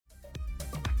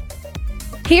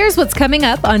Here's what's coming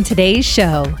up on today's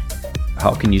show.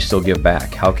 How can you still give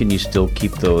back? How can you still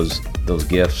keep those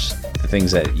gifts, the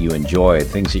things that you enjoy,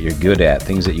 things that you're good at,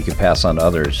 things that you can pass on to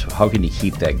others? How can you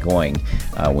keep that going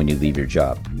when you leave your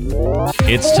job?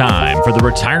 It's time for the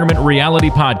Retirement Reality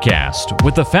Podcast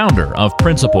with the founder of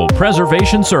Principal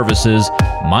Preservation Services,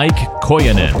 Mike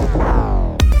Koyanen.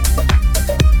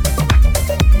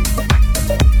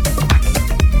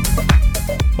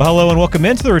 Well, hello and welcome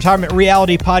into the Retirement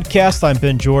Reality Podcast. I'm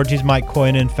Ben George. He's Mike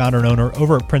Koyanen, founder and owner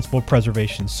over at Principal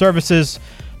Preservation Services.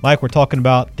 Mike, we're talking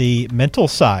about the mental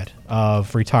side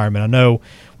of retirement. I know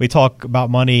we talk about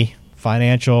money,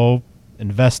 financial,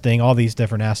 investing, all these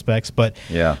different aspects, but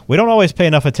we don't always pay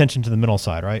enough attention to the mental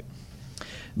side, right?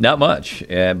 Not much,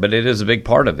 but it is a big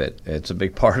part of it. It's a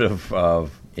big part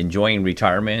of enjoying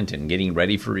retirement and getting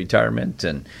ready for retirement,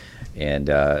 and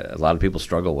a lot of people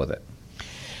struggle with it.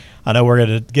 I know we're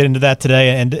going to get into that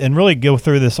today and really go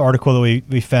through this article that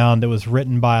we found that was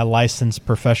written by a licensed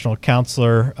professional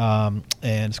counselor, and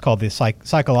it's called the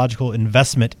Psychological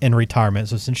Investment in Retirement.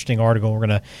 So it's an interesting article. We're going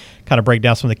to kind of break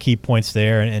down some of the key points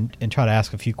there and try to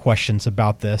ask a few questions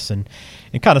about this and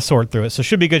kind of sort through it. So it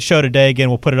should be a good show today. Again,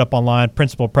 we'll put it up online,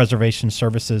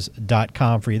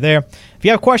 principalpreservationservices.com for you there. If you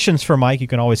have questions for Mike, you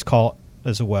can always call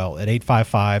as well at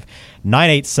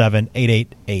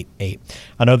 855-987-8888.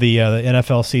 I know the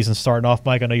NFL season's starting off,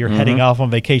 Mike. I know you're heading off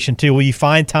on vacation too. Will you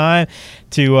find time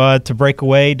to break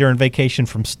away during vacation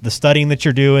from the studying that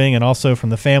you're doing and also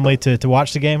from the family to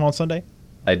watch the game on Sunday?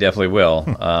 I definitely will.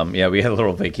 We had a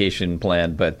little vacation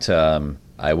planned, but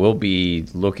I will be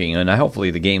looking, and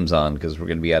hopefully the game's on because we're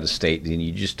going to be out of state, and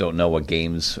you just don't know what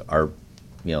games are,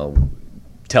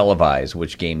 televised,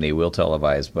 which game they will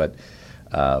televise, but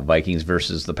Vikings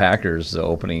versus the Packers, the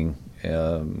opening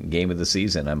game of the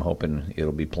season. I'm hoping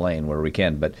it'll be playing where we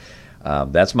can. But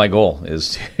that's my goal,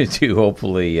 is to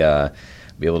hopefully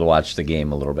be able to watch the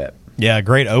game a little bit. Yeah, a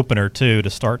great opener, too,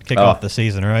 to kick off the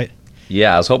season, right?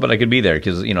 Yeah, I was hoping I could be there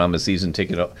because, I'm a season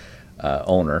ticket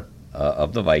owner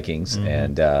of the Vikings.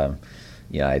 And,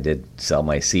 I did sell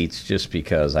my seats just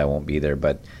because I won't be there.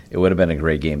 But it would have been a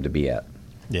great game to be at.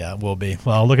 Yeah, it will be.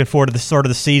 Well, looking forward to the start of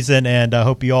the season, and I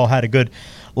hope you all had a good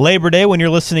Labor Day when you're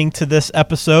listening to this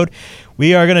episode.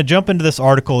 We are going to jump into this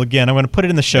article again. I'm going to put it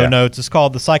in the show notes. It's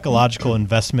called The Psychological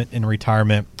Investment in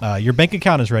Retirement. Your bank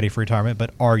account is ready for retirement,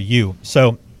 but are you?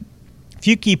 So a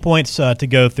few key points to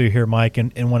go through here, Mike,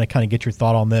 and want to kind of get your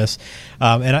thought on this.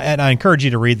 And I encourage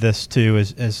you to read this, too,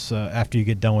 as after you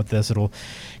get done with this. It'll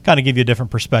kind of give you a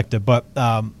different perspective. But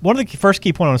one of the first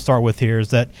key points I want to start with here is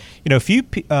that, few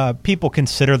people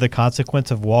consider the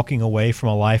consequence of walking away from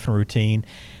a life and routine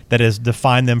that has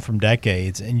defined them from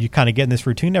decades. And you kind of get in this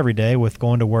routine every day with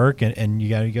going to work and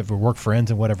you got work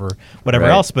friends and whatever right.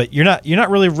 else. But you're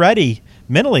not really ready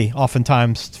mentally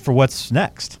oftentimes for what's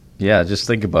next. Yeah, just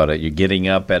think about it. You're getting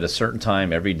up at a certain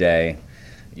time every day.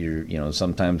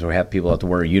 Sometimes we have people have to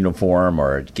wear a uniform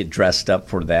or get dressed up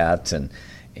for that, and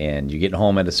you're getting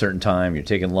home at a certain time. You're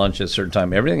taking lunch at a certain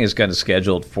time. Everything is kind of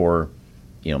scheduled for,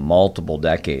 multiple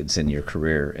decades in your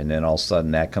career, and then all of a sudden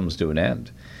that comes to an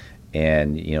end,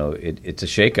 and it's a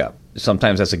shakeup.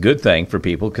 Sometimes that's a good thing for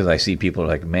people because I see people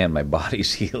like, man, my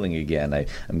body's healing again.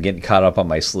 I'm getting caught up on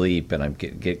my sleep, and I'm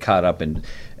get caught up in.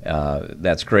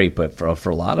 That's great, but for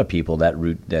a lot of people,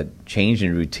 that change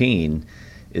in routine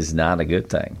is not a good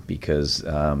thing because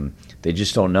they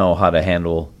just don't know how to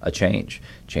handle a change.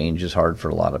 Change is hard for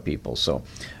a lot of people. So,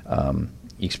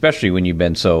 especially when you've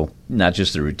been not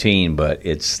just the routine, but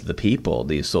it's the people,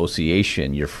 the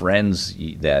association, your friends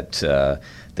that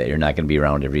you're not going to be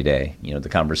around every day. The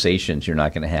conversations you're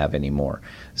not going to have anymore.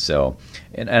 So,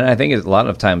 and I think a lot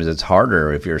of times it's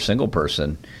harder if you're a single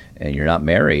person and you're not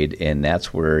married, and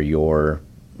that's where your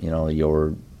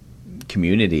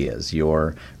community is,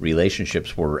 your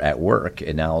relationships were at work,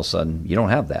 and now all of a sudden you don't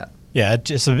have that. Yeah,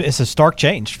 it's a stark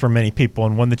change for many people,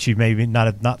 and one that you maybe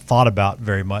not thought about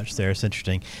very much there. It's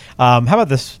interesting. How about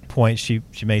this point she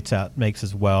makes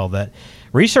as well, that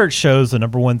research shows the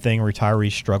number one thing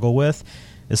retirees struggle with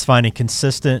is finding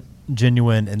consistent,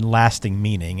 genuine, and lasting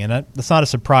meaning. And that's not a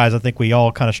surprise. I think we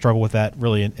all kind of struggle with that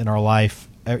really in our life,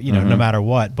 no matter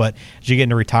what. But as you get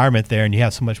into retirement there and you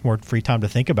have so much more free time to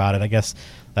think about it, I guess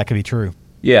that could be true.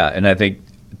 Yeah, and I think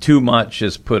too much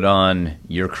is put on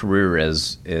your career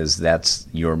as that's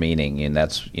your meaning, and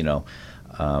that's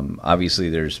obviously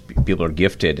there's people are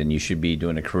gifted, and you should be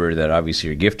doing a career that obviously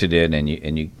you're gifted in,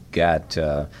 and you got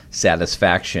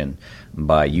satisfaction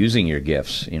by using your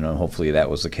gifts. Hopefully that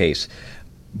was the case,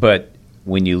 but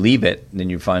when you leave it, then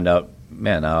you find out,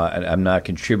 man, I'm not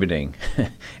contributing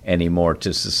anymore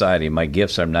to society. My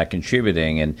gifts, I'm not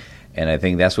contributing, And I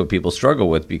think that's what people struggle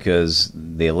with, because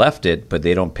they left it, but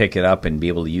they don't pick it up and be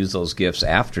able to use those gifts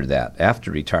after that,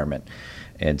 after retirement.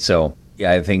 And so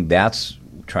I think that's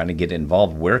trying to get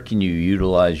involved. Where can you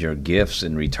utilize your gifts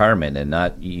in retirement, and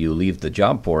not you leave the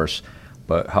job force,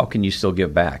 but how can you still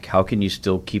give back? How can you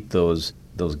still keep those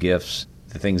gifts,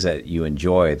 the things that you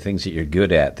enjoy, things that you're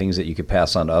good at, things that you could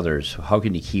pass on to others? How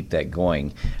can you keep that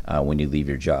going when you leave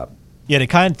your job? Yeah, it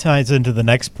kind of ties into the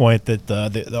next point that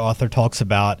the author talks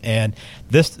about. And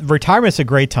this retirement's a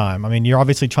great time. I mean, you're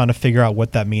obviously trying to figure out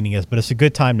what that meaning is, but it's a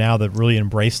good time now to really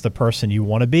embrace the person you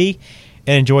want to be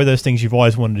and enjoy those things you've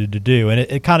always wanted to do. And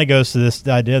it kind of goes to this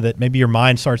idea that maybe your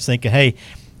mind starts thinking, hey,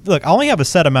 look, I only have a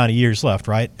set amount of years left,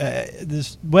 right?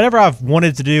 Whatever I've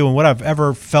wanted to do and what I've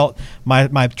ever felt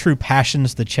my true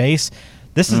passions to chase,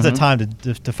 this is the time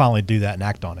to finally do that and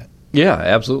act on it. Yeah,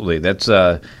 absolutely. That's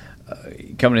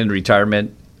coming into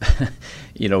retirement.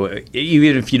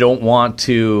 Even if you don't want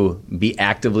to be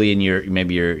actively in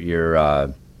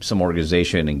your some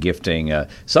organization and gifting,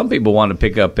 some people want to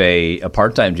pick up a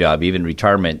part-time job, even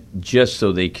retirement, just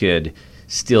so they could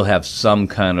still have some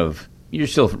kind of. You're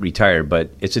still retired, but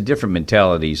it's a different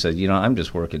mentality. You say, I'm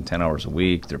just working 10 hours a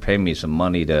week. They're paying me some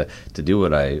money to do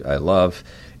what I love.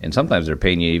 And sometimes they're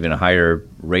paying you even a higher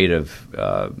rate of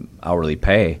hourly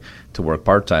pay to work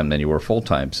part-time than you were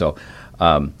full-time. So,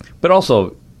 but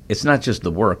also, it's not just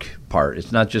the work part.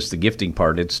 It's not just the gifting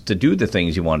part. It's to do the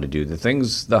things you want to do,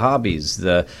 the hobbies,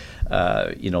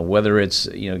 whether it's,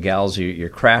 gals, you're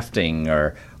crafting,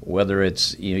 or whether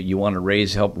it's, you want to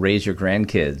help raise your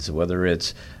grandkids, whether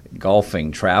it's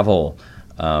golfing, travel,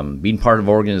 being part of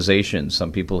organizations.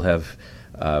 Some people have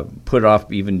put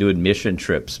off even doing mission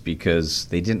trips because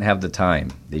they didn't have the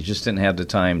time. They just didn't have the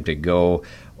time to go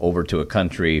over to a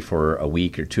country for a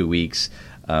week or 2 weeks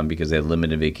because they had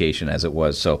limited vacation as it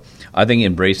was. So I think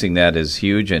embracing that is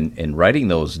huge, and writing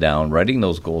those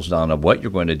goals down of what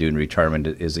you're going to do in retirement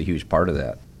is a huge part of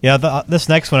that. Yeah, this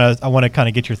next one, I want to kind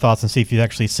of get your thoughts and see if you've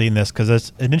actually seen this, because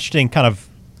it's an interesting kind of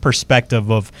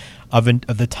perspective of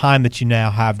the time that you now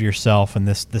have to yourself and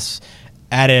this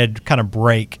added kind of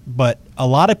break. But a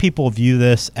lot of people view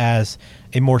this as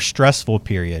a more stressful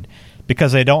period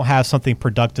because they don't have something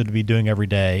productive to be doing every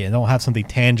day and don't have something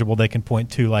tangible they can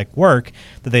point to, like work,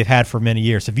 that they've had for many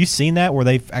years. Have you seen that, where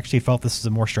they've actually felt this is a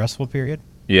more stressful period?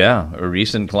 Yeah, a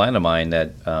recent client of mine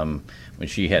that when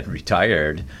she had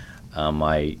retired,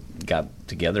 I got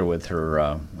together with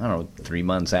her, 3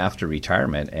 months after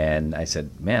retirement, and I said,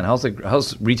 man,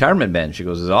 how's retirement been? She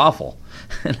goes, it's awful.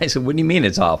 And I said, what do you mean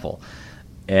it's awful?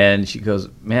 And she goes,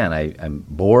 man, I'm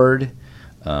bored.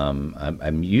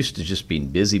 I'm used to just being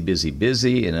busy,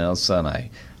 and all of a sudden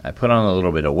I put on a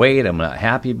little bit of weight. I'm not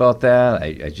happy about that.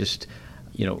 I just,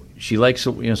 she likes,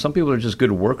 some people are just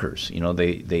good workers.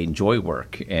 They enjoy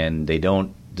work and they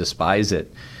don't despise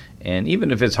it. And even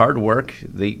if it's hard work,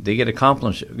 they get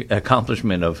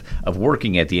accomplishment of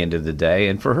working at the end of the day.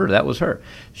 And for her, that was her.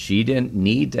 She didn't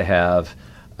need to have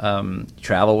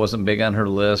travel wasn't big on her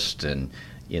list, and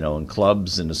in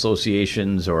clubs and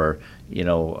associations or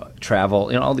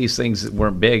travel, all these things that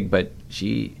weren't big. But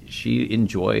she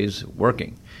enjoys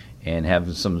working and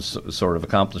having some sort of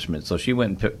accomplishment. So she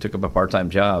went and took up a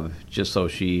part-time job just so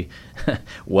she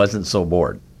wasn't so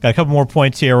bored. Got a couple more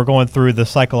points here. We're going through the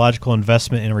psychological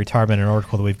investment in retirement, an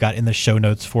article that we've got in the show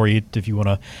notes for you if you want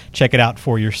to check it out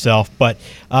for yourself. But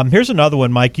here's another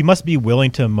one, Mike. You must be willing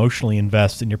to emotionally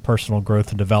invest in your personal growth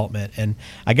and development. And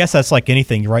I guess that's like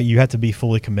anything, right? You have to be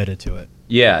fully committed to it.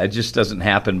 Yeah, it just doesn't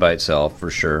happen by itself, for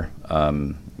sure.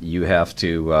 You have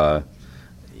to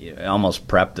almost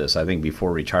prep this. I think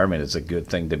before retirement, it's a good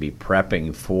thing to be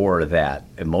prepping for that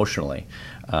emotionally.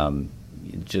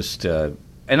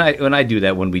 And I do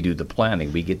that when we do the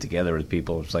planning. We get together with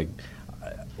people. It's like,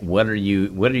 what are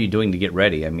you doing to get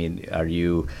ready? I mean, are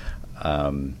you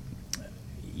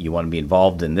you want to be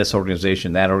involved in this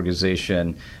organization, that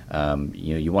organization?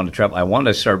 You want to travel. I want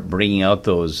to start bringing out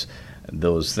those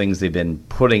things they've been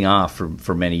putting off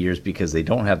for many years because they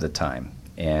don't have the time.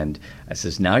 And I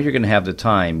says, now you're going to have the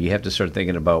time. You have to start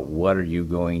thinking about what are you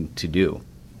going to do,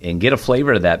 and get a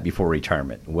flavor of that before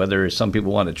retirement. Whether some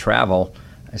people want to travel,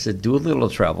 I said, do a little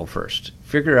travel first.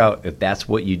 Figure out if that's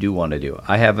what you do want to do.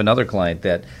 I have another client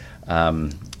that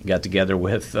got together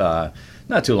with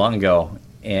not too long ago,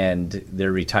 and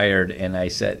they're retired. And I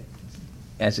said,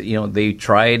 they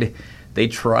tried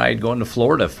going to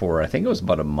Florida for, I think it was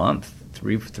about a month,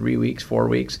 3 weeks, 4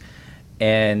 weeks.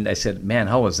 And I said, man,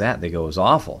 how was that? They go, it was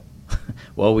awful.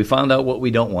 Well, we found out what we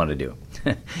don't want to do.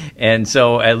 And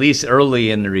so at least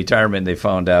early in the retirement, they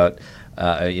found out,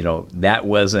 that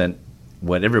wasn't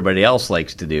what everybody else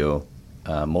likes to do.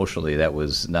 Emotionally, that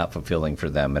was not fulfilling for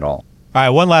them at all. All right,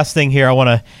 one last thing here I want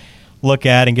to look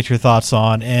at and get your thoughts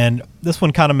on, and this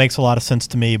one kind of makes a lot of sense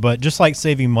to me, but just like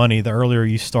saving money, the earlier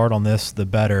you start on this, the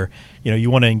better.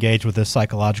 You want to engage with this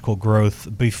psychological growth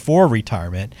before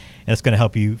retirement, and it's going to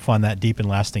help you find that deep and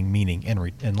lasting meaning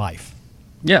in life.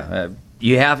 Yeah,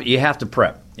 you have to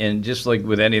prep. And just like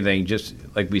with anything, just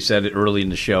like we said early in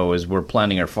the show, as we're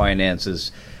planning our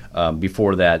finances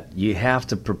before that, you have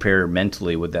to prepare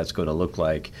mentally what that's going to look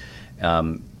like.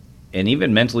 And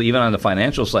even mentally, even on the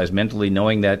financial side, mentally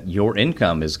knowing that your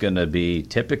income is going to be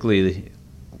typically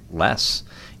less.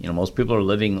 Most people are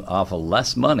living off of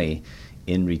less money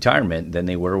in retirement than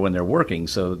they were when they're working.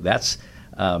 So that's,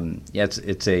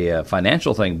 it's a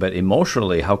financial thing, but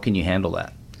emotionally, how can you handle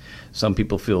that? Some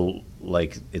people feel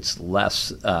like it's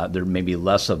less, there may be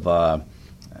less of a,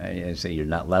 I say you're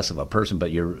not less of a person, but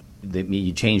you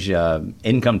change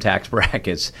income tax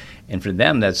brackets, and for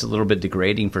them that's a little bit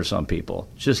degrading for some people,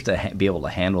 just to be able to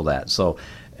handle that. So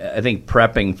I think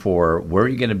prepping for where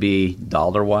you're going to be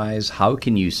dollar-wise, how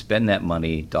can you spend that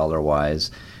money dollar-wise,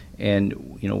 and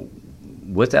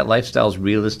what that lifestyle is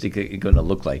realistically going to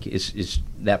look like. It's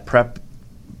that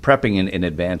prepping in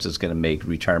advance is going to make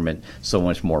retirement so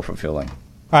much more fulfilling.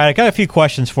 All right, I got a few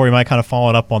questions for you, Mike, kind of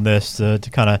following up on this to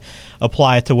kind of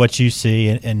apply it to what you see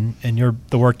and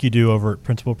the work you do over at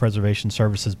Principal Preservation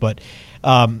Services. But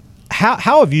how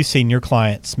have you seen your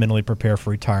clients mentally prepare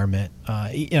for retirement?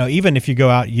 Even if you go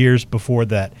out years before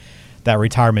that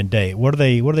retirement date, what are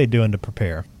they doing to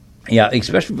prepare? Yeah,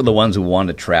 especially for the ones who want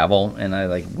to travel, and I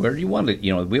like, where do you want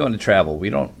to? We want to travel. We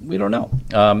don't know.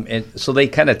 And so they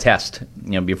kind of test,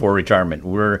 before retirement.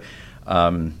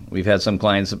 We've had some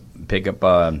clients pick up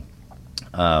a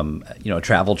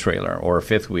travel trailer or a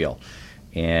fifth wheel,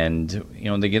 and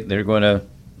they're going to.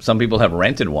 Some people have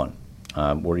rented one,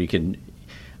 where you can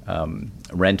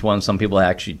rent one. Some people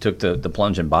actually took the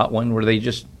plunge and bought one, where they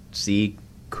just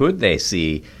could they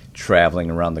see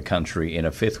traveling around the country in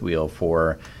a fifth wheel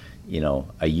for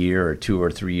a year or 2 or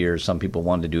 3 years. Some people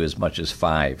wanted to do as much as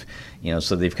 5.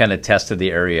 So they've kind of tested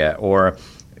the area. Or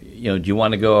do you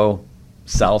want to go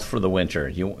south for the winter?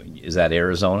 Is that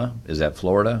Arizona? Is that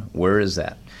Florida? Where is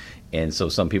that? And so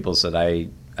some people said,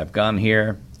 I've gone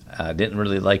here. I didn't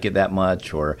really like it that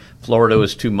much, or Florida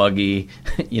was too muggy,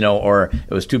 or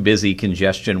it was too busy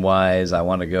congestion-wise. I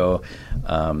want to go,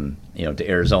 to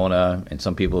Arizona. And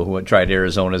some people who had tried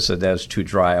Arizona said that was too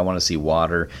dry. I want to see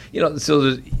water.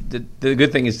 So the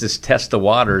good thing is just test the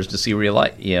waters to see where you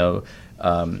like,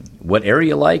 what area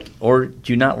you like, or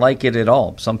do you not like it at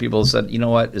all? Some people said,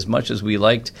 as much as we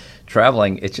liked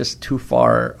traveling, it's just too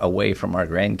far away from our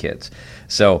grandkids.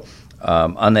 So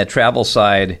on that travel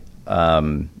side,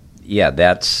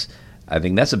 I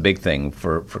think that's a big thing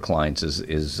for clients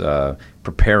is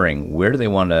preparing. Where do they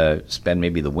want to spend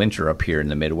maybe the winter up here in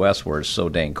the Midwest, where it's so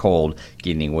dang cold?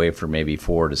 Getting away for maybe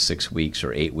 4 to 6 weeks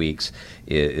or 8 weeks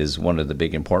is one of the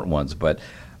big important ones. But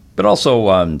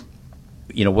also,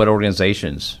 what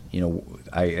organizations?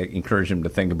 I encourage them to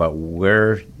think about,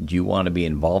 where do you want to be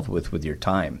involved with your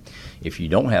time? If you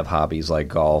don't have hobbies like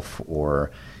golf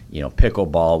or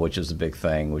pickleball, which is a big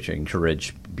thing, which I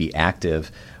encourage, be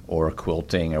active, or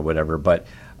quilting or whatever. But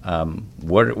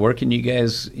where can you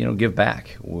guys give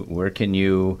back? Where can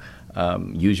you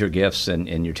use your gifts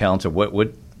and your talents? Or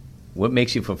what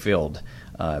makes you fulfilled?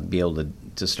 Be able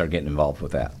to start getting involved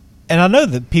with that. And I know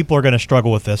that people are going to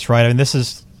struggle with this, right? I mean, this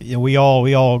is we all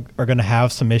are going to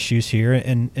have some issues here,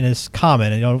 and it's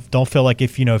common. And don't feel like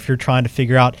if you're trying to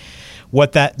figure out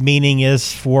what that meaning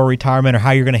is for retirement or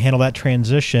how you're going to handle that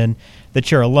transition, that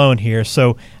you're alone here.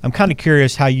 So I'm kind of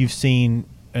curious how you've seen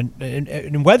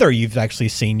and whether you've actually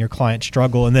seen your client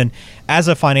struggle. And then as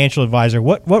a financial advisor,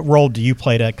 what role do you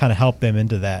play to kind of help them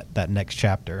into that next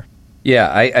chapter?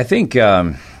 Yeah, I think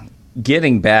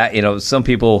getting back, some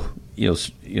people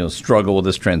struggle with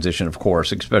this transition, of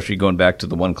course, especially going back to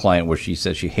the one client where she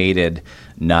said she hated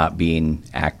not being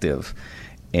active.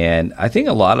 And I think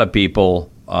a lot of people,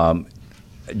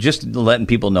 just letting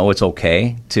people know it's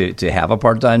okay to have a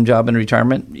part-time job in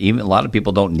retirement. Even a lot of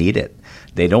people don't need it.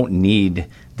 They don't need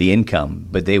the income,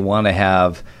 but they want to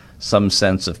have some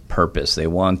sense of purpose. They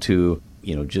want to,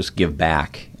 just give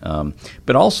back.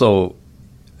 But also,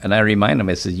 and I remind them,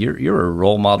 I said, you're a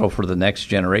role model for the next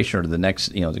generation, or the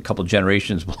next, a couple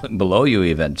generations below you,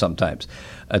 even sometimes,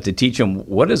 to teach them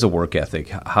what is a work ethic.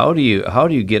 How do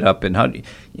you get up, and how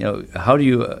do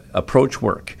you approach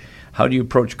work? How do you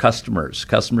approach customer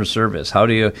service? How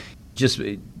do you just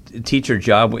teach your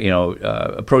job,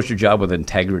 approach your job with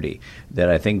integrity? That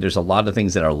I think there's a lot of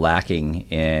things that are lacking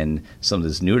in some of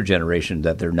this newer generation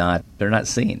that they're not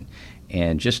seeing.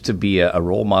 And just to be a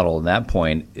role model in that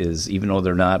point is, even though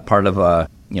they're not part of a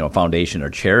foundation or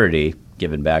charity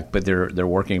giving back, but they're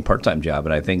working a part-time job,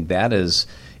 and I think that is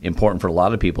important for a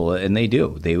lot of people, and they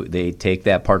do. They take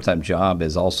that part-time job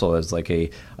as also as like a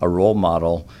role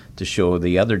model to show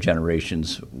the other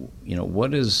generations,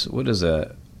 what does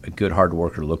a good hard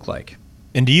worker look like.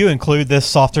 And do you include this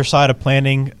softer side of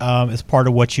planning as part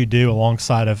of what you do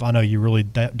alongside of, I know you really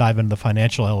dive into the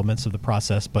financial elements of the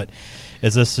process, but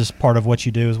is this just part of what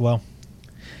you do as well?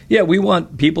 Yeah, we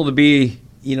want people to be,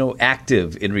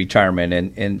 active in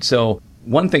retirement. And so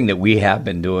one thing that we have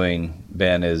been doing,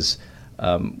 Ben, is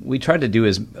we try to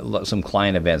do some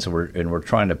client events, and we're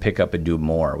trying to pick up and do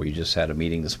more. We just had a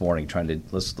meeting this morning trying to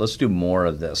let's do more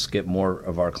of this, get more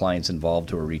of our clients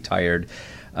involved who are retired.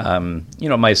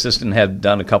 My assistant had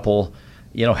done a couple,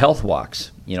 health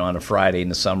walks, on a Friday in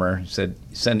the summer. Send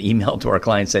an email to our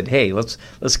clients, said, hey, let's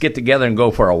get together and go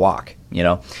for a walk,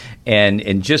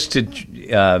 and just to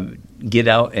get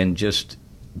out and just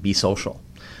be social,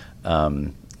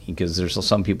 because there's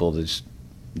some people that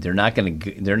they're not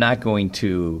going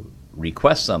to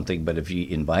request something, but if you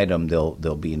invite them,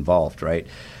 they'll be involved, right?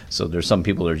 So there's some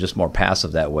people that are just more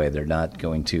passive that way. They're not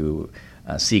going to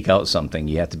seek out something.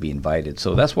 You have to be invited.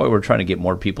 So that's why we're trying to get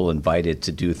more people invited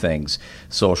to do things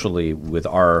socially with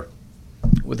our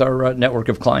network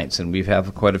of clients, and we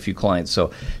have quite a few clients.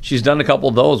 So she's done a couple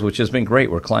of those, which has been great,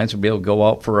 where clients will be able to go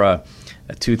out for a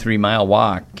 2-3 mile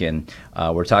walk, and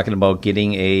we're talking about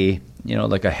getting a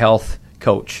health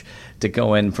coach to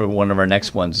go in for one of our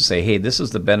next ones to say, hey, this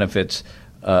is the benefits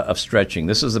of stretching.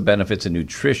 This is the benefits of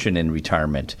nutrition in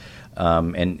retirement,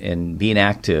 and being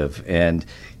active. And,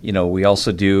 we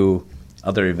also do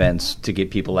other events to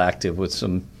get people active with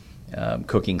some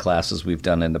cooking classes we've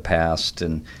done in the past,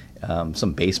 and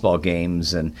some baseball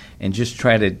games, and just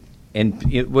try to –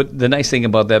 what the nice thing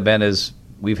about that, Ben, is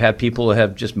we've had people who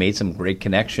have just made some great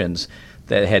connections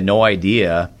that had no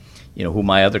idea – who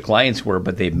my other clients were,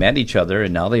 but they've met each other,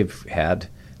 and now they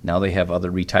have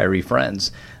other retiree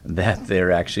friends that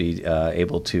they're actually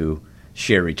able to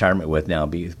share retirement with now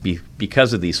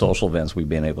because of these social events we've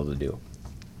been able to do.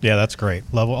 Yeah, that's great.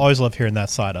 Always love hearing that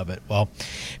side of it. Well,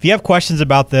 if you have questions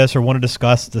about this or want to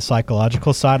discuss the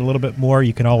psychological side a little bit more,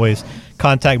 you can always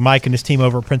contact Mike and his team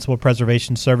over at Principal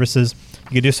Preservation Services.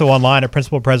 You can do so online at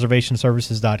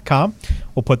principalpreservationservices.com.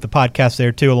 We'll put the podcast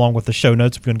there, too, along with the show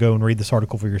notes if you're going to go and read this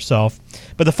article for yourself.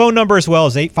 But the phone number as well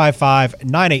is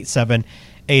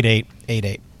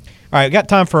 855-987-8888. All right, we got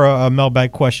time for a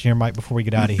mailbag question here, Mike, before we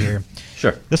get out of here.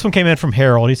 Sure. This one came in from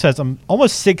Harold. He says, I'm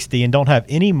almost 60 and don't have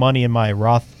any money in my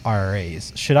Roth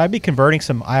IRAs. Should I be converting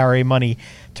some IRA money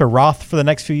to Roth for the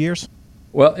next few years?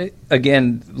 Well,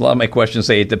 again, a lot of my questions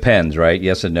say it depends, right?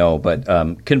 Yes and no. But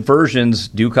conversions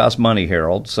do cost money,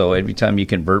 Harold. So every time you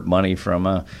convert money from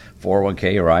a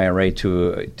 401k or IRA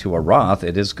to a Roth,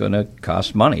 it is going to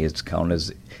cost money. It's counted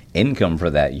as income for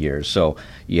that year. So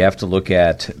you have to look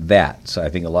at that. So I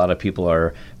think a lot of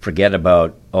people forget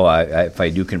about, if I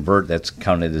do convert, that's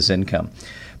counted as income.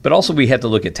 But also we have to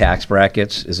look at tax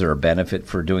brackets. Is there a benefit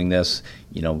for doing this?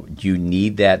 Do you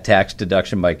need that tax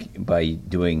deduction by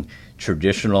doing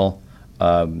traditional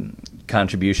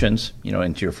contributions,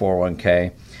 into your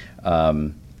 401k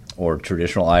or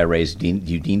traditional IRAs? Do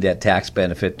you need that tax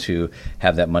benefit to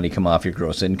have that money come off your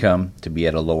gross income to be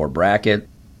at a lower bracket?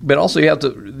 But also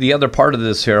the other part of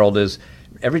this, Harold, is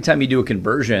every time you do a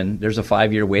conversion, there's a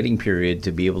 5-year waiting period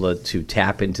to be able to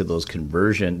tap into those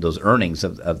earnings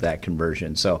of that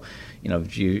conversion. So,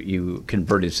 if you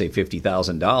converted, say,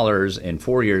 $50,000, and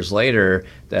 4 years later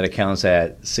that accounts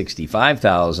at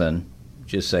 $65,000,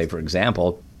 just say, for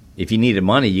example, if you needed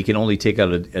money, you can only take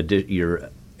out your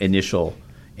initial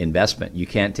investment. You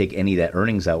can't take any of that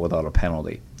earnings out without a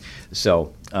penalty.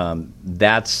 So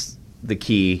that's the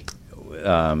key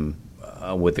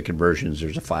with the conversions.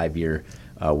 There's a 5-year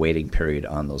waiting period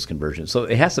on those conversions. So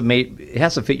it has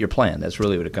to fit your plan. That's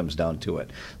really what it comes down to it.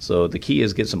 So the key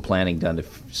is get some planning done to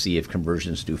see if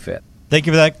conversions do fit. Thank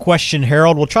you for that question,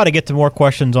 Harold. We'll try to get to more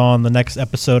questions on the next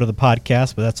episode of the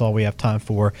podcast, but that's all we have time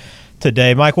for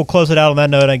today. Mike, we'll close it out on that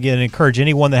note. Again, encourage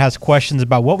anyone that has questions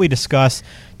about what we discuss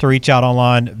to reach out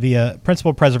online via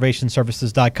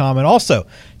principalpreservationservices.com. And also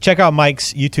check out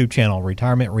Mike's YouTube channel,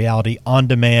 Retirement Reality On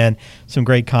Demand. Some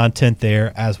great content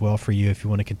there as well for you if you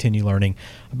want to continue learning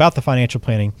about the financial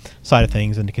planning side of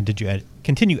things and to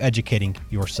continue educating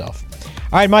yourself.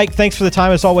 All right, Mike, thanks for the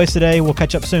time as always today. We'll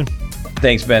catch up soon.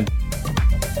 Thanks, Ben.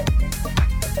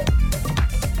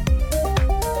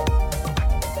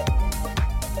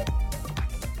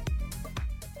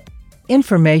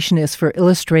 information is for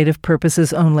illustrative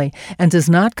purposes only and does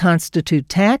not constitute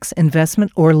tax,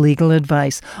 investment, or legal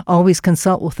advice. Always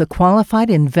consult with a qualified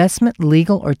investment,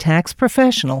 legal, or tax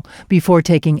professional before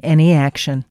taking any action.